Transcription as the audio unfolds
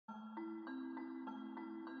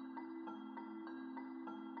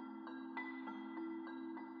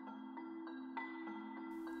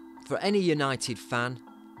For any United fan,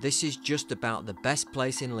 this is just about the best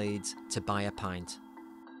place in Leeds to buy a pint.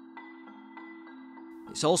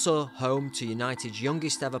 It's also home to United's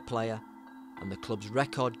youngest ever player and the club's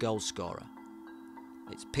record goal scorer.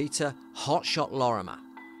 It's Peter "Hotshot" Lorimer.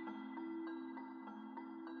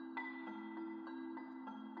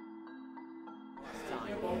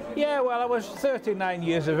 Yeah, well, I was 39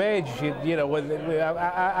 years of age, you know,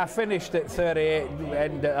 I finished at 38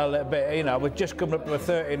 and a little bit, you know, I was just coming up to my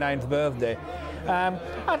 39th birthday.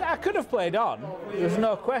 I could have played on, there's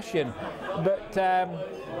no question, but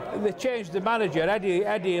they changed the manager.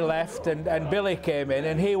 Eddie left and Billy came in,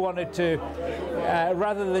 and he wanted to,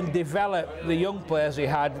 rather than develop the young players he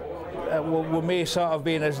had, with me sort of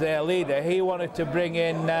being as their leader, he wanted to bring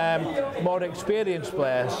in more experienced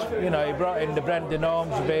players. You know, he brought in the Brendan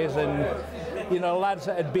Ormsbys and, you know, lads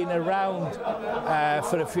that had been around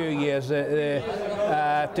for a few years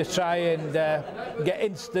to try and get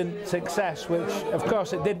instant success, which of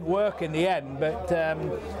course it didn't work in the end, but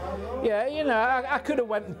yeah, you know, I could have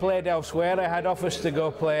went and played elsewhere. I had offers to go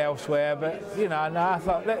play elsewhere, but, you know, and I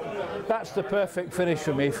thought that's the perfect finish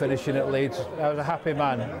for me, finishing at Leeds. I was a happy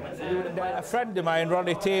man. A friend of mine,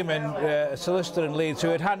 Ronnie Tiemann, a solicitor in Leeds, who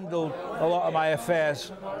had handled a lot of my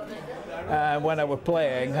affairs when I was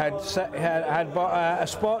playing, had bought a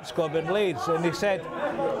sports club in Leeds, and he said,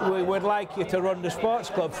 we would like you to run the sports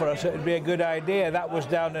club for us, it would be a good idea. That was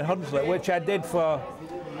down in Hunslet, which I did for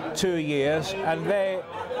 2 years, and they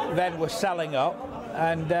then were selling up,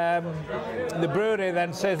 and the brewery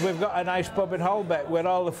then says, we've got a nice pub in Holbeck where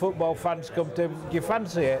all the football fans come to, do you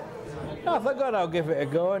fancy it? I thought, God, I'll give it a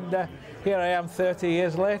go, and here I am 30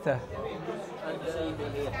 years later.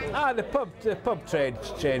 The pub trade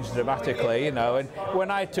changed dramatically, you know, and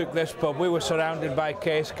when I took this pub, we were surrounded by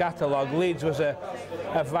case catalogue. Leeds was a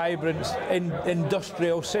vibrant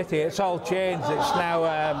industrial city. It's all changed. It's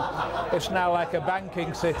now like a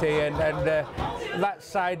banking city, and that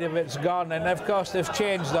side of it's gone. And of course, they've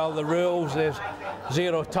changed all the rules. There's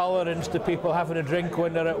zero tolerance to people having a drink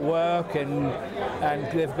when they're at work, and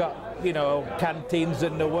they've got, you know, canteens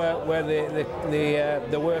in the work where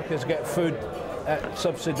the workers get food at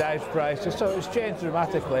subsidised prices, so it's changed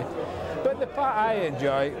dramatically. But the part I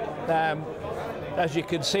enjoy, as you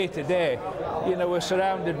can see today, you know, we're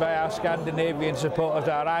surrounded by our Scandinavian supporters,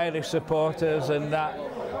 our Irish supporters, and that,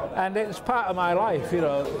 and it's part of my life, you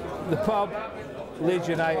know. The pub, Leeds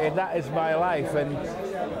United, that is my life, and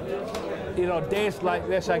you know, days like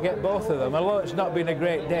this, I get both of them. Although it's not been a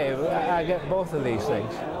great day, I get both of these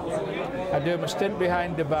things. I do my stint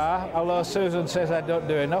behind the bar, although Susan says I don't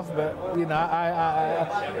do enough, but you know,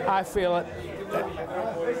 I feel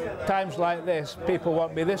at times like this, people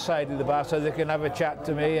want me this side of the bar so they can have a chat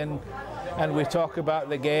to me, and we talk about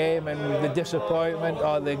the game and the disappointment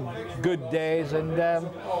or the good days, and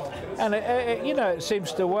you know, it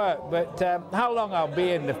seems to work. But how long I'll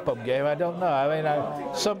be in the pub game, I don't know. I mean,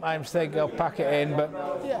 I sometimes think I'll pack it in, but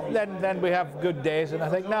then we have good days, and I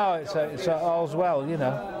think no, it's all's well, you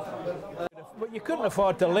know. But you couldn't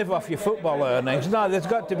afford to live off your football earnings. No, there's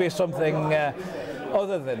got to be something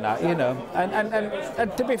other than that, you know.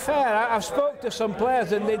 And to be fair, I've spoke to some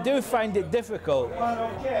players, and they do find it difficult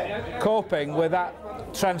coping with that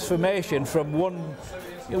transformation from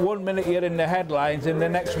one minute you're in the headlines and the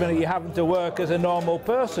next minute you're having to work as a normal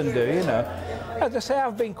person do, you know. As I say,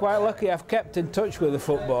 I've been quite lucky. I've kept in touch with the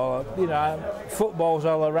football. You know, football's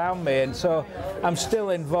all around me, and so I'm still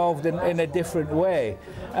involved in a different way.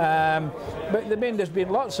 But I mean, there's been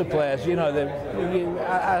lots of players. You know,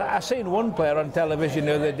 I seen one player on television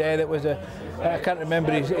the other day that was I can't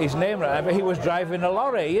remember his name right now, but he was driving a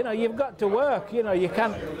lorry. You know, you've got to work. You know, you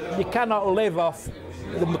cannot live off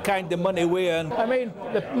the kind of money we earn. I mean,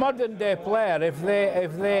 the modern day player, if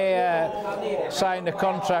they sign a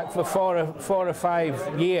contract for four or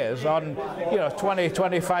 5 years on, you know,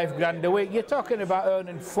 20-25 grand a week, you're talking about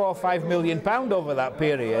earning £4 or £5 million over that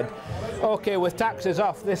period. Okay, with taxes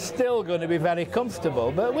off, they're still going to be very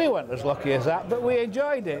comfortable, but we weren't as lucky as that, but we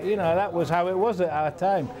enjoyed it. You know, that was how it was at our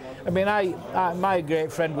time. I mean, my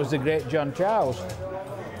great friend was the great John Charles,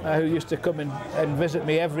 who used to come and visit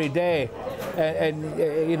me every day,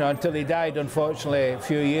 and you know, until he died, unfortunately, a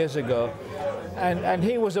few years ago. And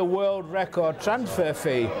he was a world record transfer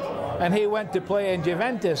fee, and he went to play in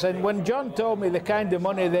Juventus. And when John told me the kind of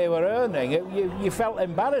money they were earning, you felt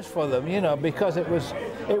embarrassed for them, you know, because it was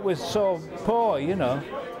so poor, you know.